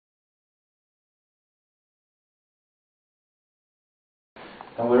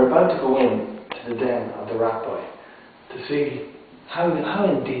And we're about to go in to the den of the rat boy to see how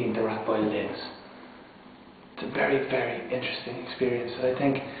indeed the rat boy lives. It's a very, very interesting experience that I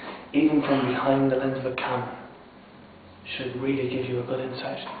think, even from behind the lens of a camera, should really give you a good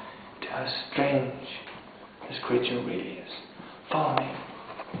insight to how strange this creature really is. Follow me.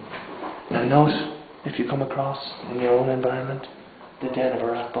 Now note, if you come across in your own environment the den of a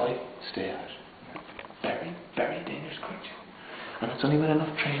rat boy, stay out. Very, very dangerous creature. And it's only with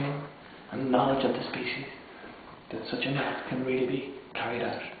enough training and knowledge of the species that such an act can really be carried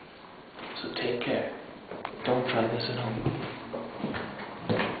out. So take care. Don't try this at home.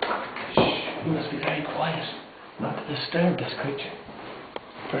 Shh, you must be very quiet not to disturb this creature,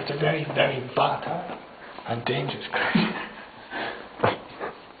 for it's a very, very volatile and dangerous creature.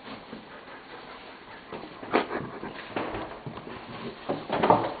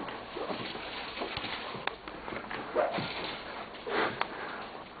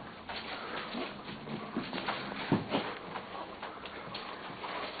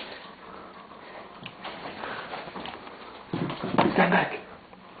 Stand back.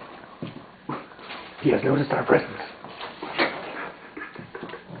 He has noticed our presence.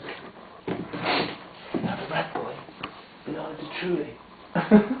 Now the rat boy, in order to truly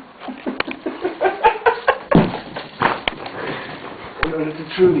in order to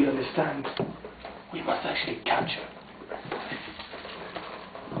truly understand, we must actually capture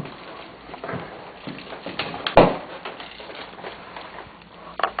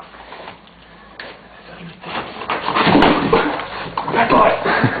the rat boy. Rat boy!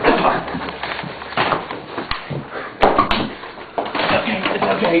 It's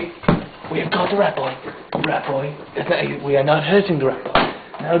okay. We have caught the rat boy. Rat boy. We are not hurting the rat boy.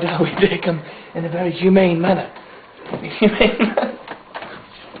 Now do we take him in a very humane manner. He's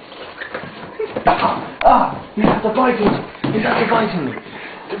after biting me. He's after biting me.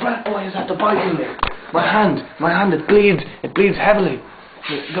 The rat boy is after biting me. My hand, it bleeds heavily.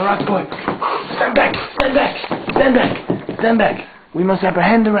 The rat boy. Stand back. Stand back. We must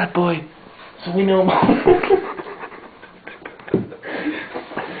apprehend the rat boy, so we know more.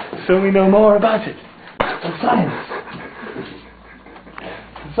 So we know more about it.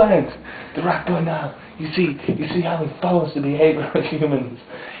 Science. The rat boy now. You see how he follows the behaviour of humans.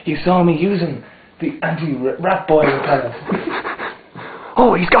 He saw me using the anti-rat boy repellent.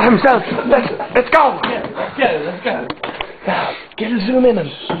 Oh, he's got himself. Let's go. Yeah, let's go. Now, get a zoom in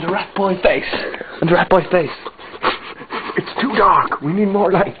on the rat boy face. It's too dark. We need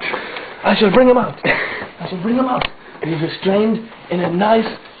more light. I shall bring him out. He's restrained in a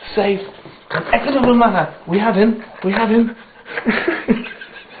nice, safe, and equitable manner. We have him.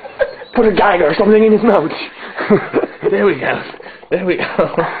 Put a gag or something in his mouth. There we go.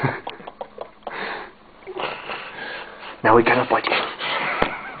 Now we cannot bite him.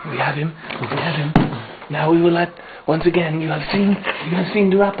 We have him. Now we will let, once again, you have seen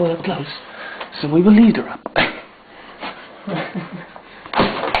the rat boy up close, so we will leave the rat boy.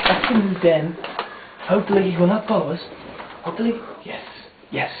 Back in his den. Hopefully he will not follow us. Hopefully,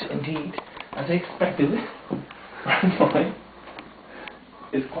 yes, indeed. As I expected, rat boy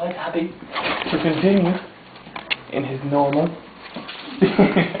is quite happy to continue in his normal.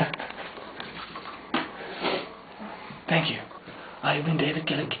 Thank you. I have been David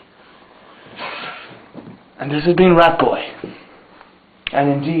Gillick, and this has been Rat Boy. And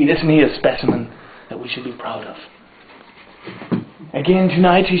indeed, isn't he a specimen that we should be proud of? Again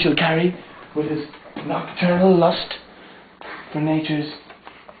tonight he shall carry, with his nocturnal lust for nature's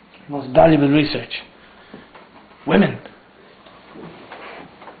most valuable research, women.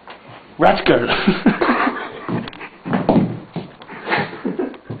 Rat girl.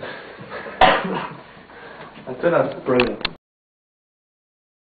 That's enough. Brilliant.